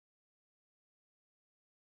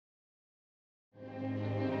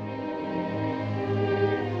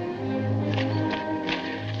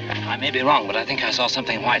may be wrong, but I think I saw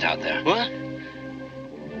something white out there. What?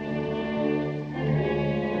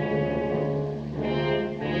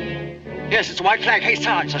 Yes, it's a white flag. Hey,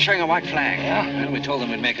 Sarge, they're showing a white flag. Yeah? Well, we told them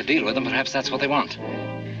we'd make a deal with them. Perhaps that's what they want.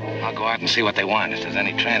 I'll go out and see what they want. If there's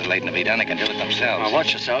any translating to be done, they can do it themselves. Now,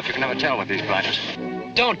 watch yourself. You can never tell with these blighters.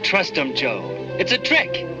 Don't trust them, Joe. It's a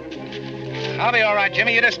trick. I'll be all right,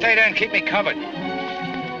 Jimmy. You just stay there and keep me covered. You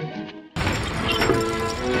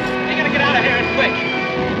gotta get out of here and quick.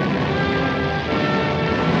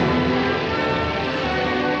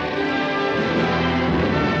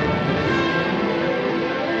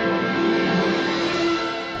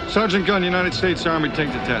 Sergeant Gunn, United States Army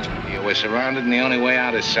Tank Detachment. Yeah, we're surrounded, and the only way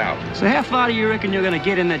out is south. So how far do you reckon you're gonna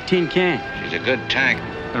get in that tin can? She's a good tank.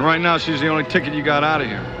 And right now, she's the only ticket you got out of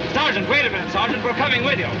here. Sergeant, wait a minute, Sergeant. We're coming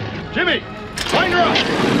with you. Jimmy, line her up!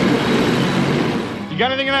 You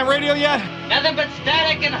got anything in that radio yet? Nothing but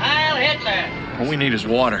static and Heil Hitler. What we need is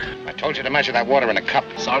water. I told you to measure that water in a cup.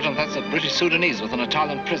 Sergeant, that's a British Sudanese with an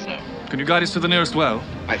Italian prisoner. Can you guide us to the nearest well?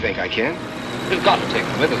 I think I can. We've got to take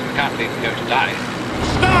them with us. We can't leave them here to die.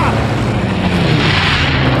 Stop!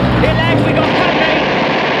 Hey, lads, we got company!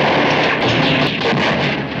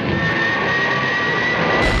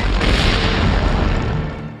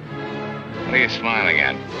 What are you smiling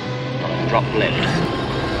at? Drop lead.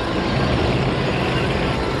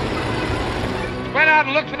 Spread out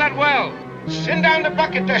and look for that well. Send down the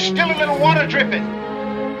bucket. There's still a little water dripping.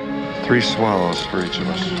 3 swallows for each of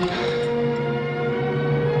us.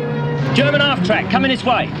 German half track, coming this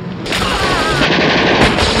way.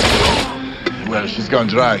 Well, she's gone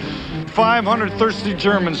dry. 500 thirsty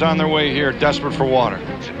Germans on their way here, desperate for water.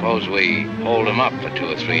 Suppose we hold them up for 2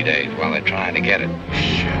 or 3 days while they're trying to get it.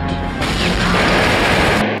 Shit.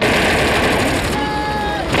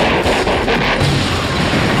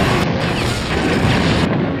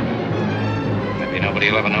 Maybe nobody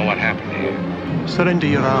will ever know what happened here. Surrender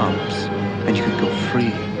your arms, and you can go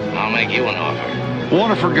free. I'll make you an offer.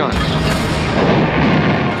 Water for guns.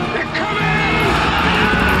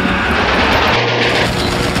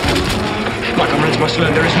 My comrades must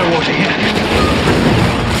learn there is no water here.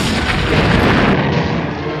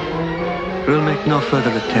 We'll make no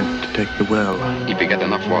further attempt to take the well. If we get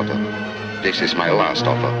enough water, this is my last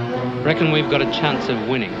offer. Reckon we've got a chance of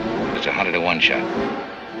winning. It's 100 to 1 shot.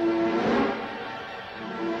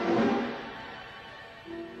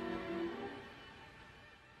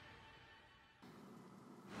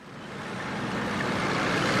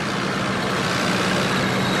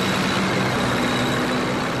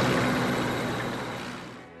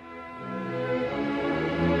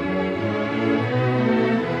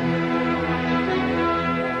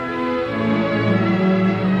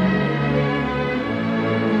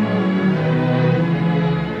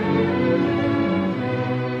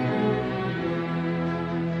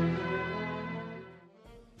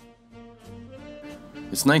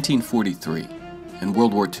 It's 1943, and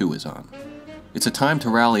World War II is on. It's a time to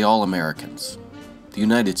rally all Americans. The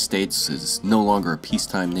United States is no longer a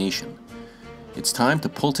peacetime nation. It's time to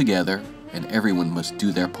pull together, and everyone must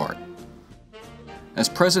do their part. As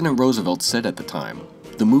President Roosevelt said at the time,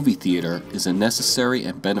 the movie theater is a necessary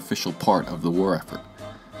and beneficial part of the war effort.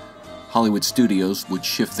 Hollywood studios would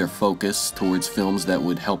shift their focus towards films that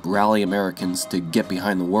would help rally Americans to get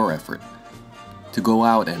behind the war effort, to go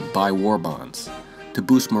out and buy war bonds, to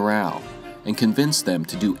boost morale, and convince them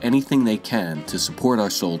to do anything they can to support our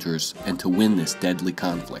soldiers and to win this deadly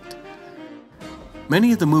conflict.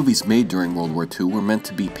 Many of the movies made during World War II were meant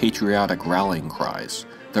to be patriotic rallying cries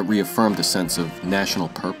that reaffirmed a sense of national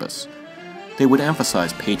purpose. They would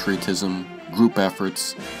emphasize patriotism, group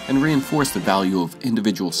efforts, and reinforce the value of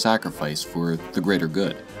individual sacrifice for the greater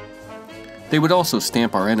good. They would also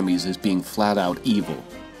stamp our enemies as being flat-out evil,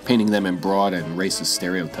 painting them in broad and racist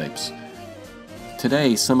stereotypes.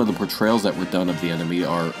 Today, some of the portrayals that were done of the enemy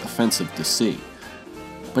are offensive to see,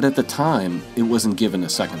 but at the time, it wasn't given a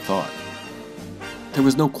second thought. There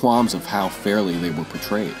was no qualms of how fairly they were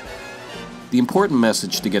portrayed. The important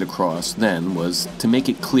message to get across then was to make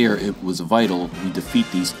it clear it was vital we defeat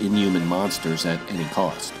these inhuman monsters at any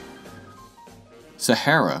cost.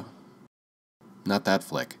 Sahara, not that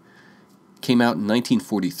flick, came out in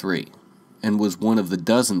 1943 and was one of the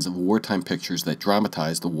dozens of wartime pictures that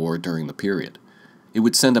dramatized the war during the period. It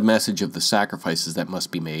would send a message of the sacrifices that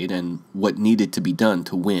must be made and what needed to be done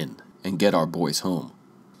to win and get our boys home.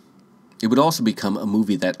 It would also become a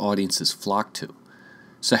movie that audiences flocked to.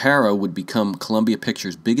 Sahara would become Columbia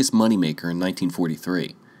Pictures' biggest moneymaker in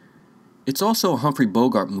 1943. It's also a Humphrey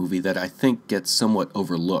Bogart movie that I think gets somewhat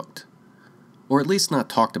overlooked, or at least not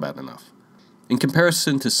talked about enough. In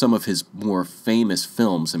comparison to some of his more famous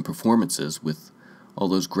films and performances with all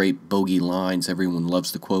those great bogey lines everyone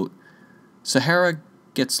loves to quote, Sahara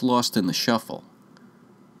gets lost in the shuffle.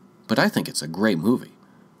 But I think it's a great movie.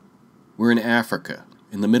 We're in Africa,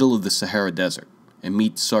 in the middle of the Sahara Desert, and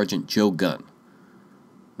meet Sergeant Joe Gunn.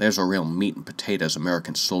 There's a real meat and potatoes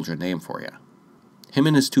American soldier name for you. Him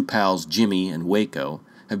and his two pals, Jimmy and Waco,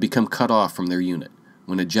 have become cut off from their unit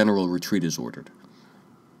when a general retreat is ordered.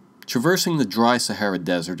 Traversing the dry Sahara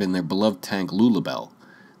Desert in their beloved tank Lulabelle,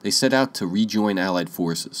 they set out to rejoin Allied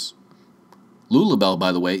forces. Lulabelle,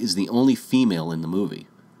 by the way, is the only female in the movie.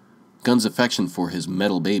 Gunn's affection for his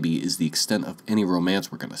metal baby is the extent of any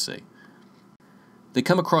romance we're going to see. They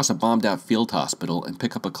come across a bombed-out field hospital and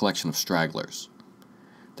pick up a collection of stragglers.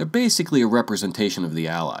 They're basically a representation of the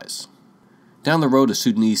Allies. Down the road, a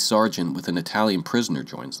Sudanese sergeant with an Italian prisoner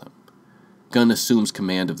joins them. Gunn assumes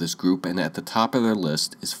command of this group, and at the top of their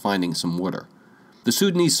list is finding some water. The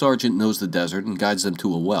Sudanese sergeant knows the desert and guides them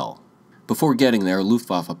to a well. Before getting there, a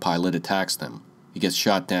Luftwaffe pilot attacks them. He gets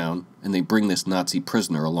shot down, and they bring this Nazi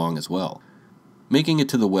prisoner along as well. Making it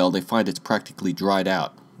to the well, they find it's practically dried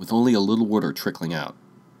out, with only a little water trickling out.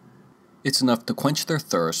 It's enough to quench their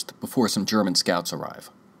thirst before some German scouts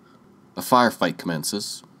arrive. A firefight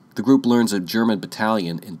commences. The group learns a German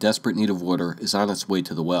battalion in desperate need of water is on its way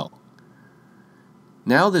to the well.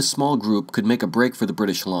 Now this small group could make a break for the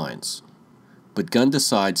British lines, but Gunn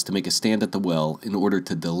decides to make a stand at the well in order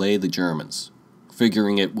to delay the Germans,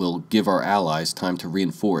 figuring it will give our allies time to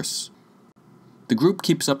reinforce. The group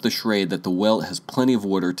keeps up the charade that the well has plenty of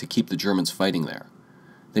water to keep the Germans fighting there.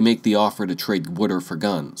 They make the offer to trade water for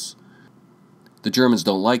guns. The Germans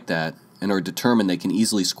don't like that and are determined they can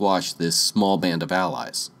easily squash this small band of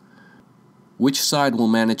allies. Which side will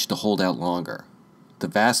manage to hold out longer? The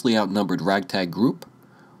vastly outnumbered ragtag group,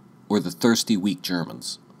 or the thirsty, weak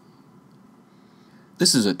Germans?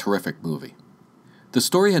 This is a terrific movie. The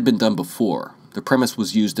story had been done before. The premise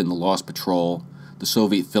was used in The Lost Patrol, the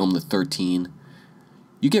Soviet film The 13.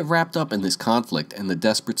 You get wrapped up in this conflict and the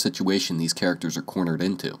desperate situation these characters are cornered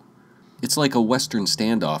into. It's like a Western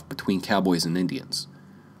standoff between cowboys and Indians.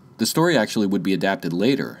 The story actually would be adapted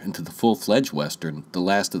later into the full-fledged Western, The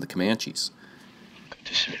Last of the Comanches.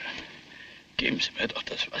 Geben Sie mir doch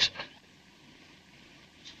das Wasser.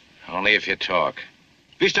 Only if you talk.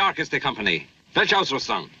 Wie stark ist die Kompanie? Welche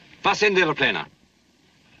Ausrüstung? Was sind ihre Pläne?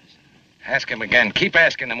 Ask him again. Keep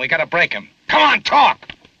asking him. We gotta break him. Come on,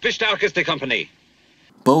 talk! Wie stark ist die Kompanie?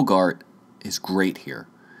 Bogart is great here.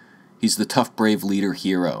 He's the tough, brave leader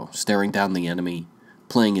hero, staring down the enemy,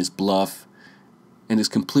 playing his bluff, and is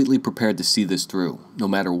completely prepared to see this through, no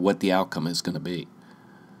matter what the outcome is going to be.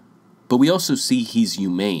 But we also see he's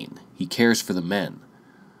humane. He cares for the men.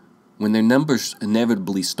 When their numbers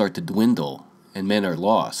inevitably start to dwindle and men are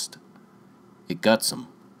lost, it guts him.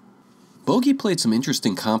 Bogey played some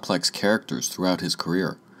interesting complex characters throughout his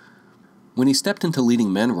career. When he stepped into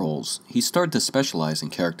leading men roles, he started to specialize in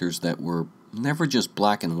characters that were never just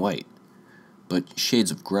black and white, but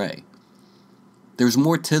shades of gray. There's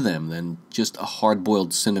more to them than just a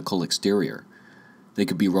hard-boiled, cynical exterior. They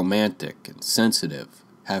could be romantic and sensitive,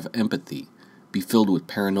 have empathy, be filled with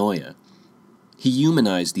paranoia. He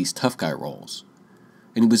humanized these tough guy roles,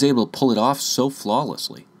 and he was able to pull it off so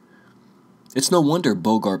flawlessly. It's no wonder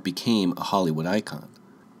Bogart became a Hollywood icon.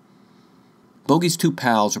 Bogey's two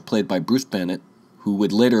pals are played by Bruce Bennett, who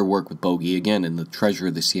would later work with Bogey again in The Treasure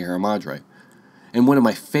of the Sierra Madre, and one of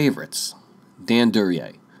my favorites, Dan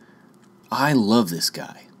Duryea. I love this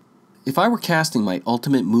guy. If I were casting my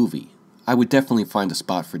ultimate movie, I would definitely find a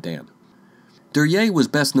spot for Dan. Duryea was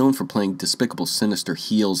best known for playing despicable, sinister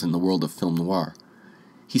heels in the world of film noir.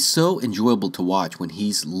 He's so enjoyable to watch when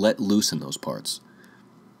he's let loose in those parts.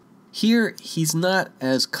 Here, he's not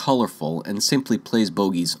as colorful and simply plays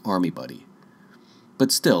Bogey's army buddy.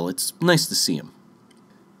 But still, it's nice to see him.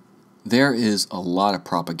 There is a lot of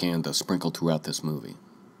propaganda sprinkled throughout this movie,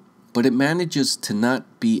 but it manages to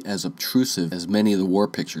not be as obtrusive as many of the war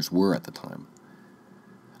pictures were at the time.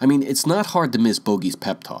 I mean, it's not hard to miss Bogey's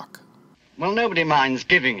pep talk. Well, nobody minds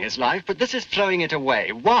giving his life, but this is throwing it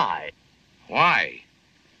away. Why? Why?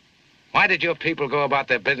 Why did your people go about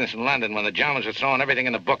their business in London when the Germans were throwing everything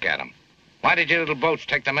in the book at them? Why did your little boats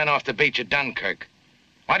take the men off the beach at Dunkirk?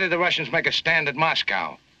 Why did the Russians make a stand at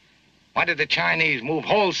Moscow? Why did the Chinese move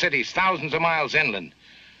whole cities thousands of miles inland?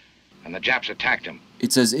 And the Japs attacked them.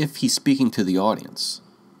 It's as if he's speaking to the audience.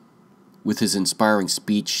 With his inspiring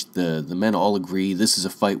speech, the men all agree this is a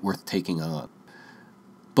fight worth taking on.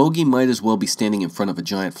 Bogey might as well be standing in front of a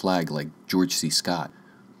giant flag like George C. Scott.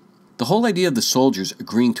 The whole idea of the soldiers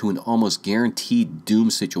agreeing to an almost guaranteed doom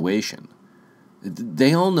situation.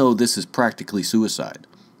 They all know this is practically suicide.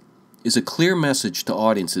 is a clear message to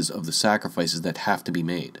audiences of the sacrifices that have to be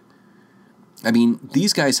made. I mean,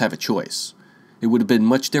 these guys have a choice. It would have been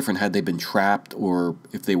much different had they been trapped, or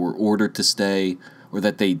if they were ordered to stay, or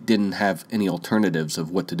that they didn't have any alternatives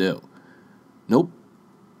of what to do. Nope.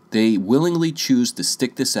 They willingly choose to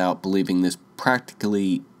stick this out, believing this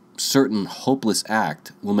practically certain hopeless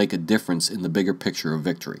act will make a difference in the bigger picture of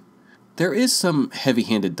victory. There is some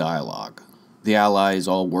heavy-handed dialogue. The Allies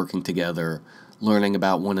all working together, learning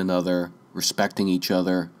about one another, respecting each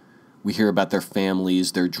other. We hear about their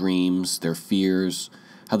families, their dreams, their fears,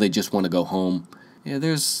 how they just want to go home. Yeah,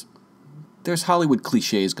 there's Hollywood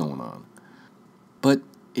cliches going on. But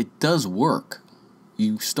it does work.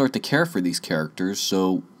 You start to care for these characters,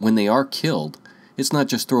 so when they are killed, it's not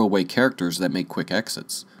just throwaway characters that make quick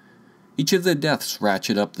exits. Each of their deaths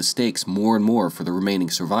ratchet up the stakes more and more for the remaining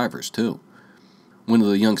survivors, too. One of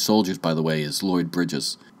the young soldiers, by the way, is Lloyd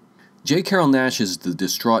Bridges. J. Carrol Naish is the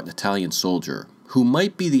distraught Italian soldier, who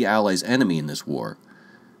might be the Allies' enemy in this war,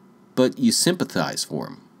 but you sympathize for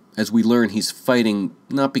him, as we learn he's fighting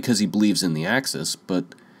not because he believes in the Axis,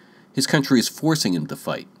 but his country is forcing him to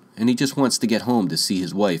fight, and he just wants to get home to see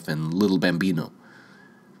his wife and little bambino.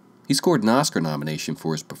 He scored an Oscar nomination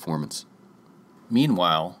for his performance.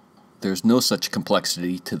 Meanwhile, there's no such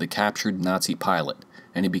complexity to the captured Nazi pilot,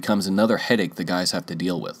 and he becomes another headache the guys have to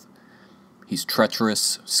deal with. He's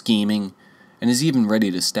treacherous, scheming, and is even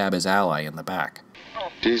ready to stab his ally in the back.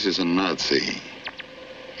 This is a Nazi.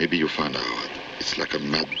 Maybe you find out. It's like a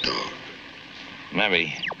mad dog.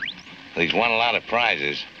 Maybe. He's won a lot of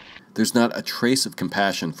prizes. There's not a trace of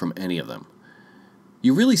compassion from any of them.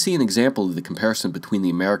 You really see an example of the comparison between the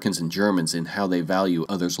Americans and Germans in how they value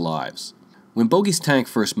others' lives. When Bogey's tank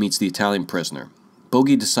first meets the Italian prisoner,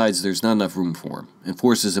 Bogey decides there's not enough room for him and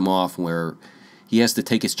forces him off where he has to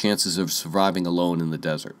take his chances of surviving alone in the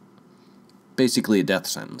desert. Basically a death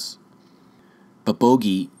sentence. But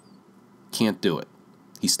Bogey can't do it.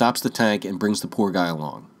 He stops the tank and brings the poor guy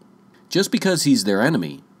along. Just because he's their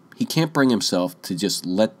enemy, he can't bring himself to just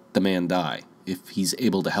let the man die if he's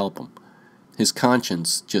able to help him. His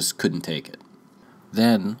conscience just couldn't take it.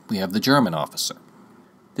 Then we have the German officer.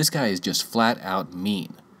 This guy is just flat out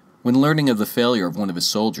mean. When learning of the failure of one of his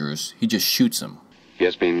soldiers, he just shoots him. He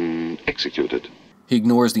has been executed. He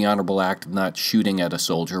ignores the honorable act of not shooting at a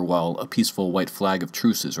soldier while a peaceful white flag of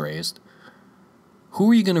truce is raised.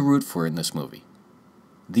 Who are you going to root for in this movie?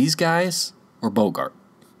 These guys or Bogart?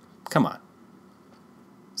 Come on.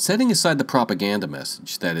 Setting aside the propaganda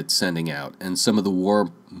message that it's sending out and some of the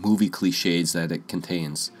war movie cliches that it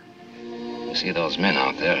contains. You see, those men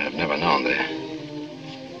out there have never known the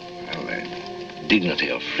dignity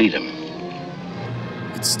of freedom.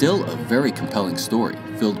 It's still a very compelling story,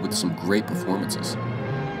 filled with some great performances.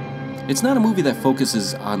 It's not a movie that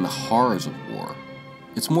focuses on the horrors of war.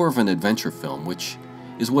 It's more of an adventure film, which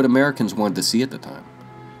is what Americans wanted to see at the time.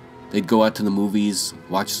 They'd go out to the movies,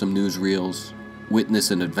 watch some newsreels,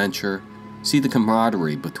 witness an adventure, see the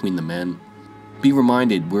camaraderie between the men, be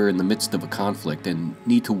reminded we're in the midst of a conflict and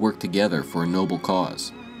need to work together for a noble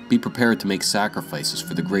cause, be prepared to make sacrifices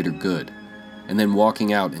for the greater good, and then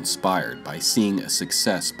walking out inspired by seeing a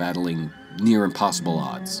success battling near impossible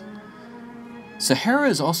odds. Sahara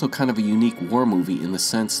is also kind of a unique war movie in the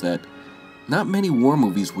sense that not many war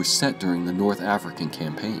movies were set during the North African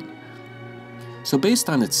campaign. So based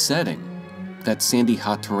on its setting, that sandy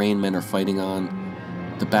hot terrain men are fighting on,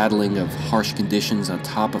 the battling of harsh conditions on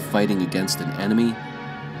top of fighting against an enemy,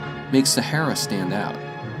 makes Sahara stand out.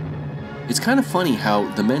 It's kind of funny how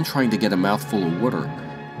the men trying to get a mouthful of water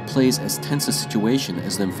plays as tense a situation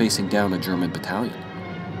as them facing down a German battalion.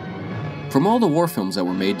 From all the war films that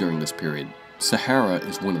were made during this period, Sahara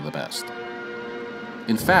is one of the best.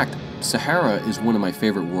 In fact, Sahara is one of my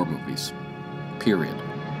favorite war movies. Period.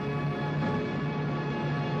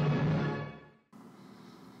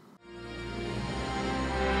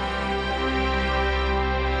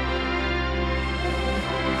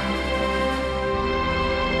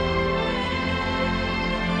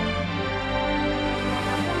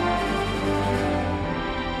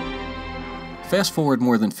 Fast forward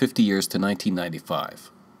more than 50 years to 1995.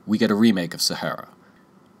 We get a remake of Sahara,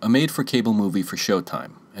 a made-for-cable movie for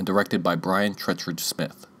Showtime and directed by Brian Treatridge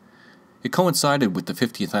Smith. It coincided with the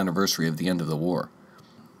 50th anniversary of the end of the war.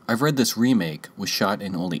 I've read this remake was shot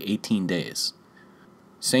in only 18 days.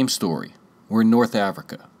 Same story. We're in North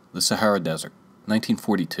Africa, the Sahara Desert,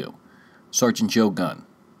 1942. Sergeant Joe Gunn,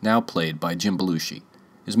 now played by Jim Belushi,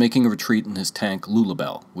 is making a retreat in his tank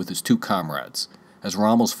Lulabelle with his two comrades, as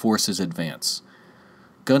Rommel's forces advance.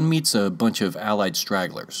 Gunn meets a bunch of Allied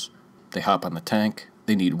stragglers. They hop on the tank,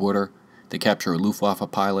 they need water, they capture a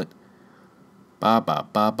Luftwaffe pilot. Ba ba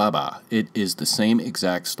ba ba ba. It is the same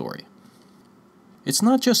exact story. It's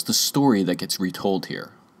not just the story that gets retold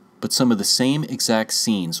here, but some of the same exact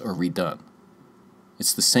scenes are redone.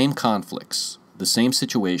 It's the same conflicts, the same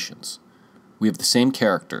situations. We have the same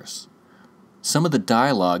characters. Some of the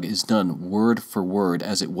dialogue is done word for word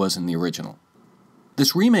as it was in the original.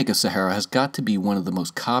 This remake of Sahara has got to be one of the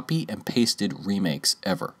most copy and pasted remakes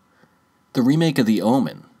ever. The remake of The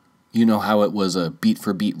Omen, you know how it was a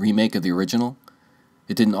beat-for-beat remake of the original?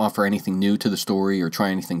 It didn't offer anything new to the story or try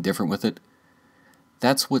anything different with it.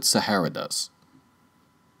 That's what Sahara does.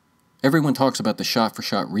 Everyone talks about the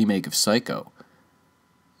shot-for-shot remake of Psycho.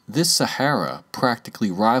 This Sahara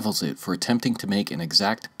practically rivals it for attempting to make an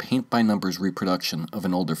exact paint-by-numbers reproduction of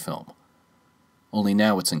an older film. Only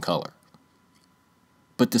now it's in color.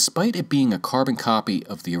 But despite it being a carbon copy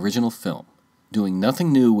of the original film, doing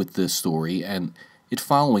nothing new with this story and it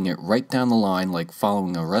following it right down the line like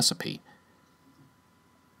following a recipe,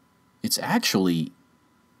 it's actually,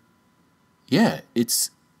 it's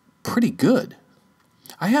pretty good.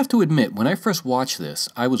 I have to admit, when I first watched this,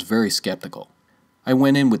 I was very skeptical. I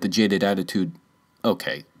went in with the jaded attitude,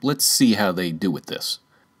 okay, let's see how they do with this.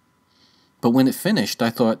 But when it finished, I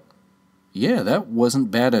thought, yeah, that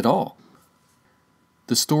wasn't bad at all.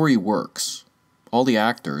 The story works. All the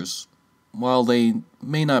actors, while they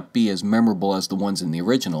may not be as memorable as the ones in the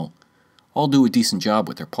original, all do a decent job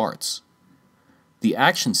with their parts. The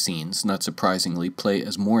action scenes, not surprisingly, play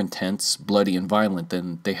as more intense, bloody, and violent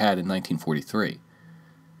than they had in 1943.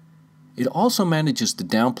 It also manages to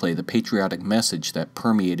downplay the patriotic message that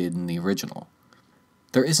permeated in the original.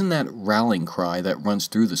 There isn't that rallying cry that runs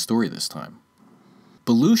through the story this time.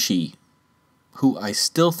 Belushi, who I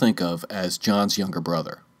still think of as John's younger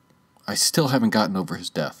brother, I still haven't gotten over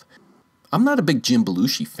his death. I'm not a big Jim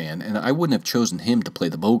Belushi fan, and I wouldn't have chosen him to play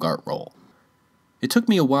the Bogart role. It took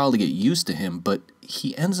me a while to get used to him, but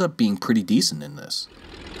he ends up being pretty decent in this.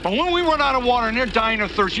 But when we run out of water and they're dying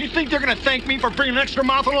of thirst, you think they're gonna thank me for bringing an extra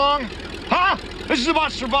mouth along? Huh? This is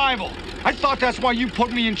about survival. I thought that's why you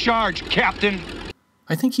put me in charge, Captain.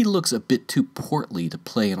 I think he looks a bit too portly to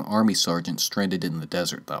play an army sergeant stranded in the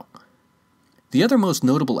desert, though. The other most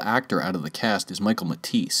notable actor out of the cast is Michael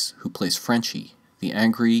Matisse, who plays Frenchie, the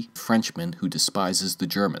angry Frenchman who despises the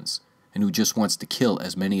Germans, and who just wants to kill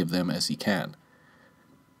as many of them as he can.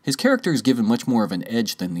 His character is given much more of an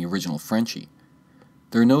edge than the original Frenchie.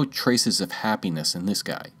 There are no traces of happiness in this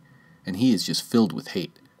guy, and he is just filled with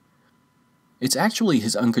hate. It's actually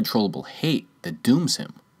his uncontrollable hate that dooms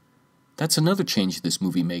him. That's another change this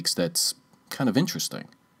movie makes that's kind of interesting.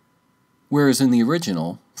 Whereas in the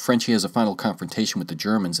original, Frenchie has a final confrontation with the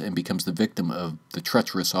Germans and becomes the victim of the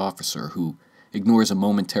treacherous officer who ignores a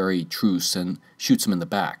momentary truce and shoots him in the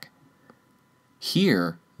back.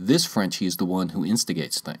 Here, this Frenchie is the one who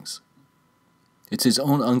instigates things. It's his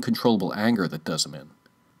own uncontrollable anger that does him in.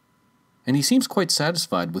 And he seems quite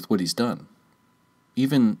satisfied with what he's done,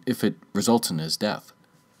 even if it results in his death.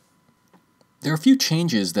 There are a few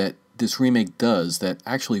changes that this remake does that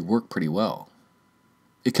actually work pretty well.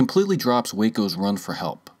 It completely drops Waco's run for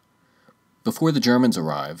help. Before the Germans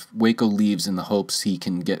arrive, Waco leaves in the hopes he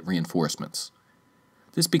can get reinforcements.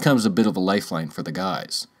 This becomes a bit of a lifeline for the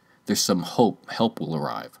guys. There's some hope help will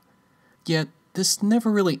arrive. Yet, this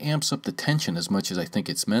never really amps up the tension as much as I think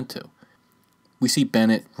it's meant to. We see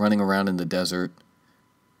Bennett running around in the desert,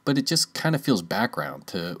 but it just kind of feels background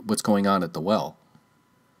to what's going on at the well.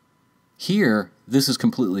 Here, this is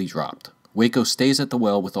completely dropped. Waco stays at the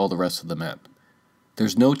well with all the rest of the men.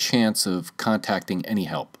 There's no chance of contacting any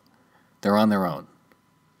help. They're on their own.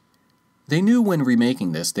 They knew when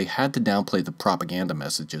remaking this they had to downplay the propaganda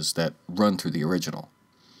messages that run through the original.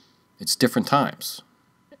 It's different times,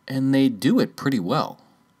 and they do it pretty well.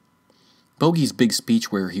 Bogey's big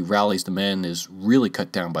speech where he rallies the men is really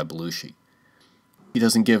cut down by Belushi. He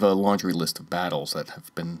doesn't give a laundry list of battles that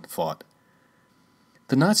have been fought.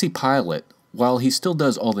 The Nazi pilot, while he still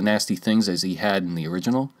does all the nasty things as he had in the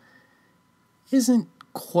original, isn't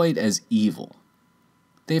quite as evil.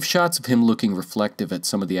 They have shots of him looking reflective at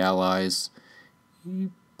some of the Allies.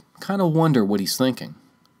 You kind of wonder what he's thinking.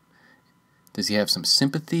 Does he have some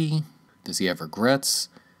sympathy? Does he have regrets?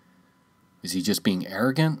 Is he just being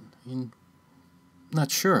arrogant?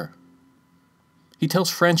 Not sure. He tells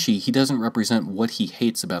Frenchie he doesn't represent what he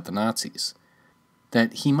hates about the Nazis.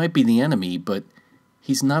 That he might be the enemy, but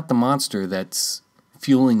he's not the monster that's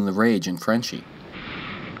fueling the rage in Frenchie.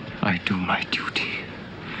 I do my duty.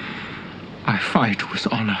 I fight with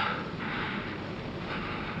honor.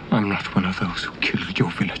 I'm not one of those who killed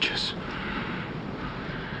your villagers.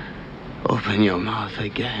 Open your mouth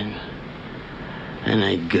again, and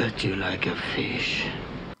I gut you like a fish.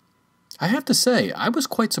 I have to say, I was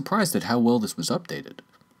quite surprised at how well this was updated.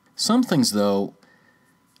 Some things, though,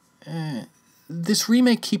 this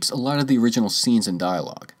remake keeps a lot of the original scenes and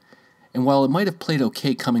dialogue, and while it might have played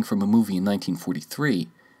okay coming from a movie in 1943,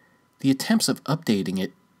 the attempts of updating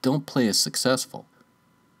it don't play as successful.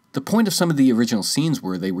 The point of some of the original scenes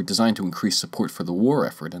were they were designed to increase support for the war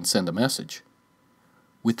effort and send a message.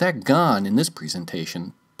 With that gone in this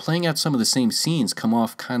presentation, playing out some of the same scenes come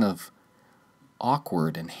off kind of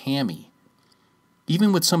awkward and hammy,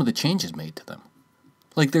 even with some of the changes made to them.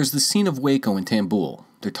 Like there's the scene of Waco and Tambul.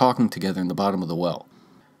 They're talking together in the bottom of the well.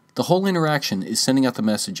 The whole interaction is sending out the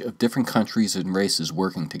message of different countries and races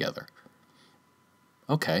working together.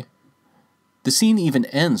 Okay. The scene even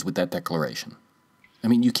ends with that declaration. I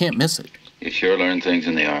mean, you can't miss it. You sure learn things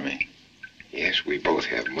in the Army. Yes, we both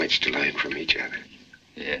have much to learn from each other.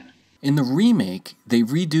 Yeah. In the remake, they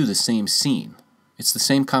redo the same scene. It's the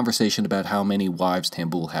same conversation about how many wives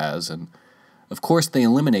Tambul has, and of course they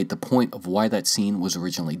eliminate the point of why that scene was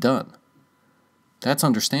originally done. That's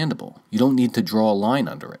understandable. You don't need to draw a line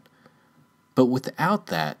under it. But without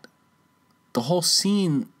that, the whole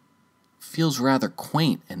scene feels rather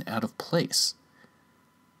quaint and out of place.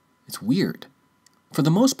 It's weird. For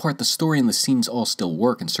the most part, the story and the scenes all still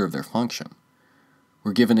work and serve their function.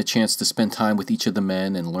 We're given a chance to spend time with each of the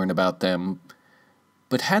men and learn about them.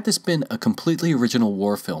 But had this been a completely original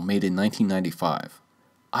war film made in 1995,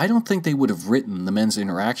 I don't think they would have written the men's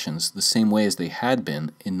interactions the same way as they had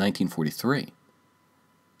been in 1943.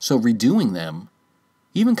 So redoing them,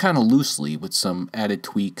 even kind of loosely with some added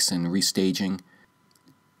tweaks and restaging,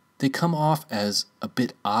 they come off as a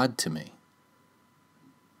bit odd to me.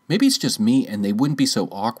 Maybe it's just me and they wouldn't be so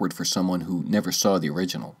awkward for someone who never saw the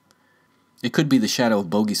original. It could be the shadow of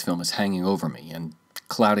Bogey's film is hanging over me and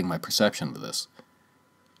clouding my perception of this.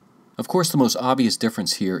 Of course, the most obvious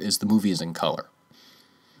difference here is the movie is in color.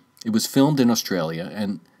 It was filmed in Australia,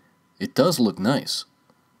 and it does look nice.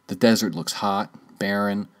 The desert looks hot,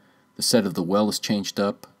 barren, the set of the well is changed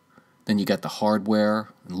up, then you got the hardware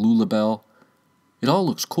and Lulabelle. It all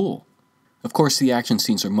looks cool. Of course, the action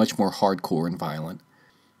scenes are much more hardcore and violent,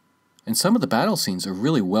 and some of the battle scenes are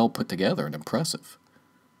really well put together and impressive.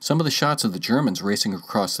 Some of the shots of the Germans racing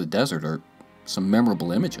across the desert are some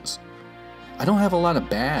memorable images. I don't have a lot of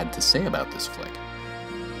bad to say about this flick.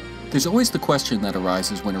 There's always the question that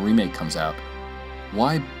arises when a remake comes out.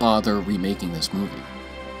 Why bother remaking this movie?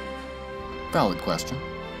 Valid question.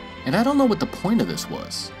 And I don't know what the point of this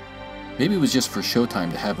was. Maybe it was just for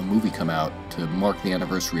Showtime to have a movie come out to mark the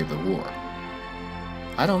anniversary of the war.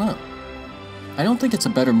 I don't know. I don't think it's a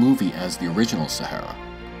better movie as the original Sahara.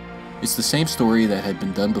 It's the same story that had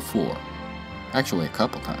been done before, actually a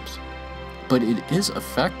couple times. But it is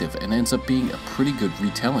effective and ends up being a pretty good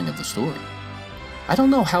retelling of the story. I don't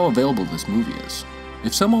know how available this movie is.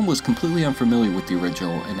 If someone was completely unfamiliar with the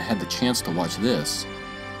original and had the chance to watch this,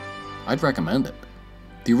 I'd recommend it.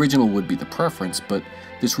 The original would be the preference, but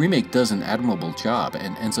this remake does an admirable job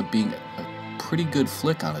and ends up being a pretty good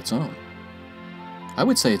flick on its own. I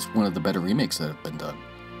would say it's one of the better remakes that have been done.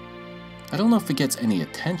 I don't know if it gets any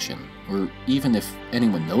attention, or even if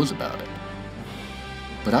anyone knows about it,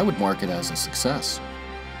 but I would mark it as a success.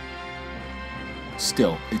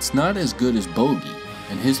 Still, it's not as good as Bogey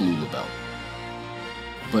and his Lulabelle,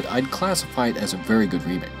 but I'd classify it as a very good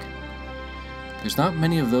remake. There's not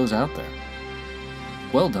many of those out there.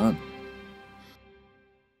 Well done.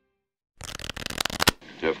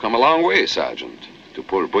 You have come a long way, Sergeant, to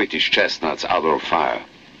pull British chestnuts out of fire.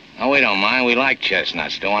 Oh, we don't mind. We like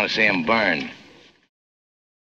chestnuts. Don't want to see them burn.